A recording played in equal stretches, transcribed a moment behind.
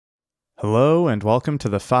Hello and welcome to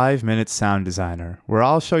the 5-Minute Sound Designer, where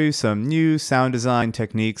I'll show you some new sound design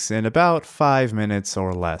techniques in about 5 minutes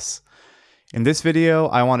or less. In this video,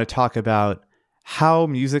 I want to talk about how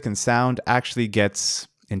music and sound actually gets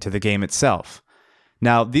into the game itself.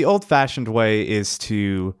 Now, the old-fashioned way is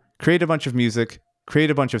to create a bunch of music,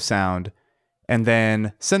 create a bunch of sound, and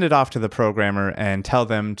then send it off to the programmer and tell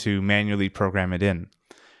them to manually program it in.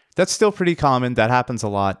 That's still pretty common, that happens a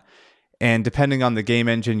lot. And depending on the game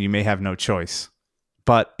engine, you may have no choice.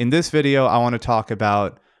 But in this video, I want to talk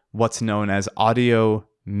about what's known as audio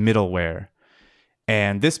middleware.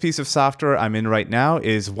 And this piece of software I'm in right now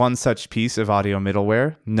is one such piece of audio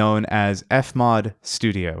middleware known as FMOD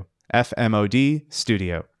Studio, FMOD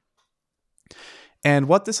Studio. And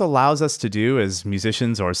what this allows us to do as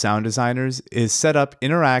musicians or sound designers is set up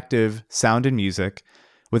interactive sound and music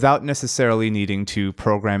without necessarily needing to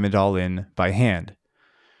program it all in by hand.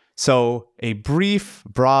 So a brief,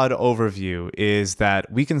 broad overview is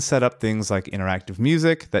that we can set up things like interactive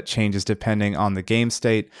music that changes depending on the game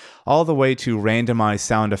state, all the way to randomized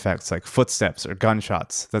sound effects like footsteps or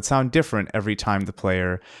gunshots that sound different every time the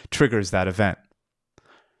player triggers that event.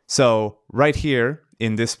 So right here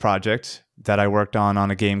in this project that I worked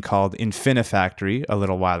on a game called Infinifactory a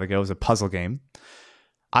little while ago, it was a puzzle game,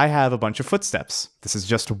 I have a bunch of footsteps. This is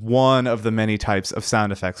just one of the many types of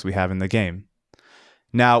sound effects we have in the game.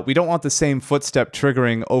 Now, we don't want the same footstep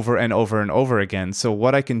triggering over and over and over again, so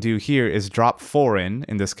what I can do here is drop 4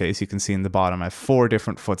 in this case, you can see in the bottom I have 4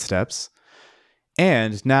 different footsteps.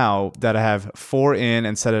 And now that I have 4 in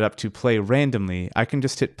and set it up to play randomly, I can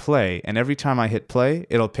just hit play, and every time I hit play,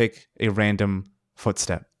 it'll pick a random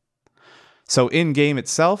footstep. So in game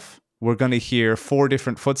itself, we're going to hear 4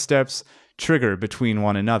 different footsteps trigger between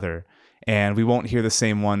one another, and we won't hear the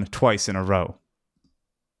same one twice in a row.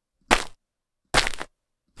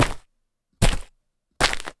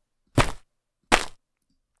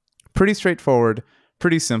 Pretty straightforward,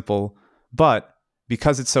 pretty simple, but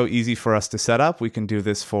because it's so easy for us to set up, we can do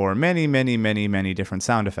this for many different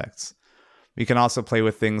sound effects. We can also play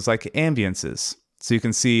with things like ambiances. So you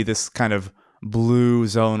can see this kind of blue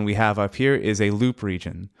zone we have up here is a loop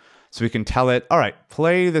region. So we can tell it, all right,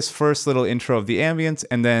 play this first little intro of the ambience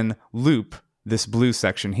and then loop this blue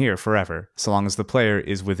section here forever, so long as the player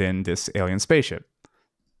is within this alien spaceship.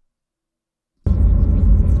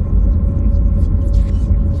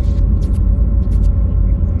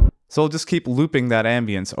 So I'll just keep looping that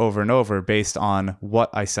ambience over and over based on what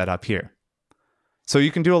I set up here. So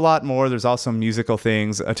you can do a lot more. There's also musical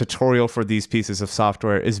things. A tutorial for these pieces of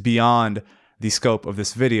software is beyond the scope of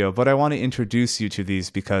this video, but I want to introduce you to these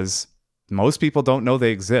because most people don't know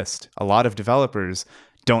they exist. A lot of developers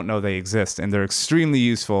don't know they exist, and they're extremely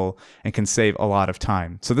useful and can save a lot of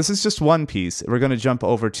time. So this is just one piece. We're going to jump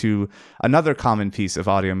over to another common piece of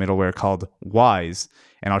audio middleware called Wwise,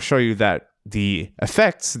 and I'll show you that the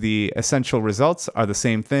effects, the essential results are the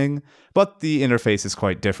same thing, but the interface is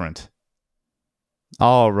quite different.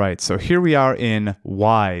 All right, so here we are in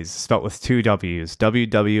Wwise, spelled with 2 W's,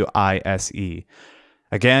 W-W-I-S-E.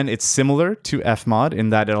 Again, it's similar to FMOD in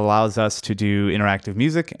that it allows us to do interactive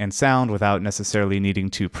music and sound without necessarily needing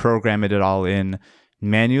to program it all in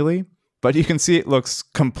manually, but you can see it looks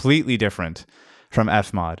completely different from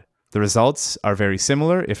FMOD. The results are very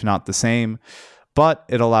similar, if not the same, but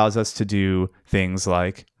it allows us to do things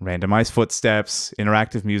like randomize footsteps,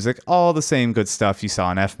 interactive music, all the same good stuff you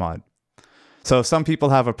saw in FMOD. So some people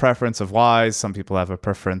have a preference of Wwise, some people have a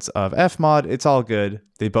preference of FMOD. It's all good.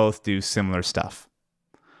 They both do similar stuff.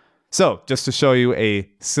 So just to show you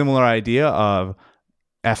a similar idea of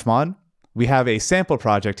FMOD, we have a sample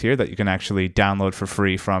project here that you can actually download for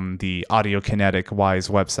free from the audiokinetic Wwise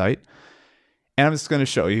website. And I'm just going to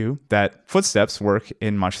show you that footsteps work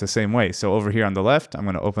in much the same way. So over here on the left, I'm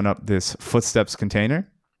going to open up this footsteps container.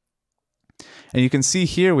 And you can see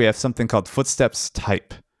here we have something called footsteps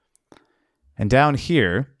type. And down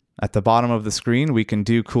here at the bottom of the screen, we can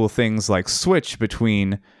do cool things like switch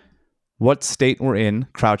between what state we're in,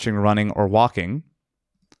 crouching, running, or walking,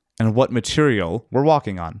 and what material we're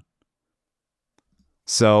walking on.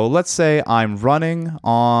 So let's say I'm running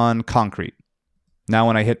on concrete. Now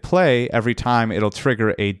when I hit play, every time it'll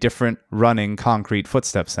trigger a different running concrete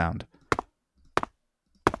footstep sound.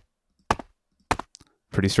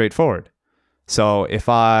 Pretty straightforward. So if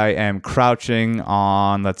I am crouching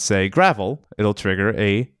on, let's say, gravel, it'll trigger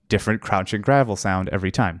a different crouching gravel sound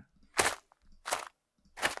every time.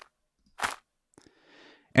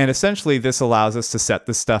 And essentially, this allows us to set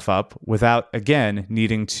this stuff up without, again,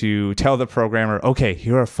 needing to tell the programmer, okay,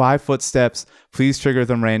 here are 5 footsteps, please trigger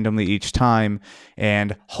them randomly each time,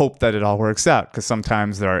 and hope that it all works out. Because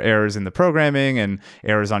sometimes there are errors in the programming and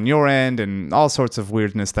errors on your end and all sorts of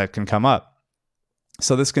weirdness that can come up.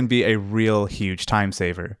 So this can be a real huge time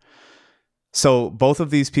saver. So both of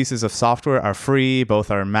these pieces of software are free,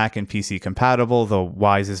 both are Mac and PC compatible, though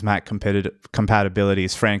Wise's Mac compatibility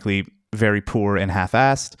is frankly very poor and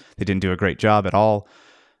half-assed. They didn't do a great job at all.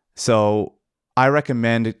 So I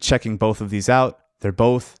recommend checking both of these out. They're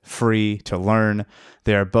both free to learn.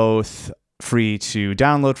 They're both free to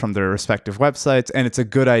download from their respective websites, and it's a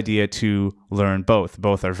good idea to learn both.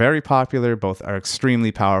 Both are very popular, both are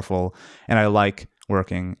extremely powerful, and I like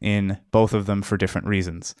working in both of them for different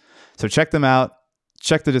reasons. So check them out.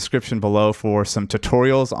 Check the description below for some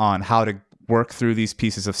tutorials on how to work through these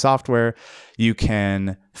pieces of software. You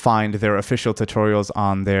can find their official tutorials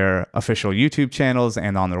on their official YouTube channels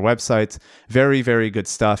and on their websites. Very, very good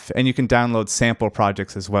stuff. And you can download sample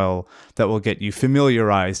projects as well that will get you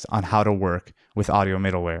familiarized on how to work with audio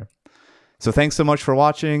middleware. So thanks so much for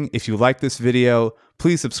watching. If you like this video,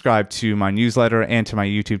 please subscribe to my newsletter and to my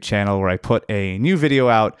YouTube channel, where I put a new video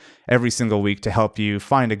out every single week to help you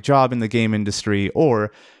find a job in the game industry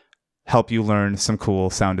or help you learn some cool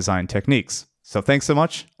sound design techniques. So thanks so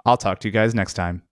much. I'll talk to you guys next time.